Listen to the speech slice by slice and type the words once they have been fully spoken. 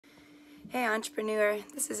Hey entrepreneur,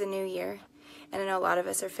 this is a new year, and I know a lot of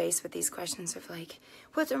us are faced with these questions of like,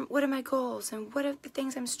 what are my goals, and what are the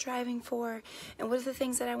things I'm striving for, and what are the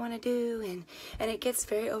things that I want to do, and it gets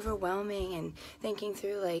very overwhelming, and thinking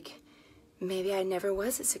through like, maybe I never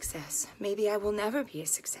was a success, maybe I will never be a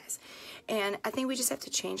success. And I think we just have to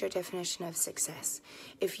change our definition of success.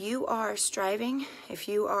 If you are striving, if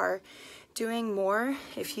you are doing more,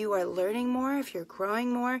 if you are learning more, if you're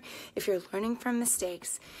growing more, if you're learning from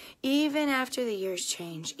mistakes, even after the years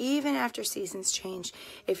change, even after seasons change,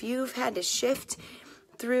 if you've had to shift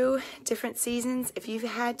through different seasons, if you've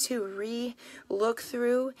had to re-look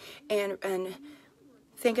through and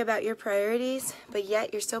think about your priorities, but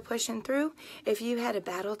yet you're still pushing through, if you had to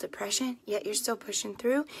battle depression, yet you're still pushing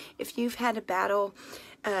through, if you've had to battle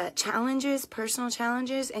challenges, personal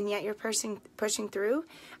challenges, and yet you're pushing through,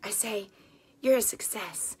 I say, you're a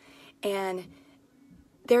success. And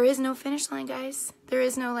there is no finish line, guys. There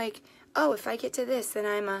is no like, oh, if I get to this, then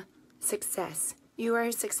I'm a success. You are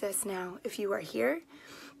a success now. If you are here,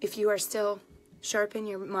 if you are still sharp in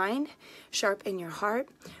your mind, sharp in your heart,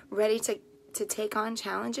 ready to take on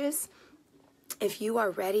challenges, if you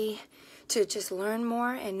are ready to just learn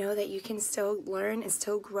more and know that you can still learn and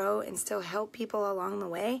still grow and still help people along the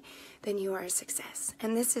way, then you are a success.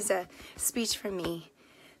 And this is a speech from me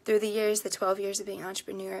through the years, the 12 years of being an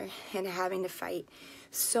entrepreneur and having to fight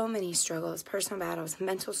so many struggles, personal battles,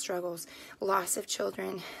 mental struggles, loss of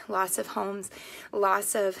children, loss of homes,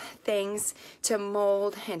 loss of things to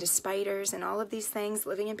mold and to spiders and all of these things,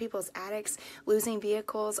 living in people's attics, losing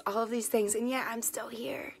vehicles, all of these things. And yeah, I'm still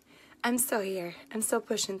here. I'm still here. I'm still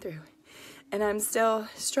pushing through. And I'm still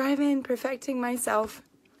striving, perfecting myself,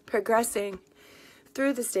 progressing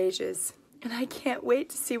through the stages. And I can't wait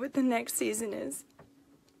to see what the next season is.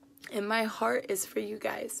 And my heart is for you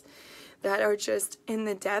guys that are just in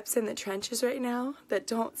the depths, in the trenches right now, that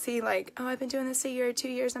don't see like, oh, I've been doing this a year or 2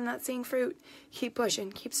 years, I'm not seeing fruit. Keep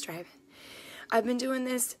pushing, keep striving. I've been doing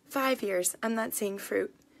this 5 years, I'm not seeing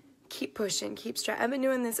fruit. Keep pushing, keep striving. I've been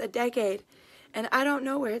doing this a decade, and I don't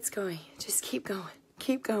know where it's going. Just keep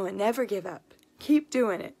going, never give up. Keep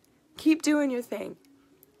doing it. Keep doing your thing.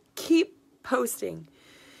 Keep posting.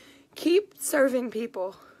 Keep serving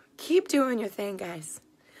people. Keep doing your thing, guys.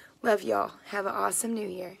 Love y'all. Have an awesome new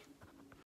year.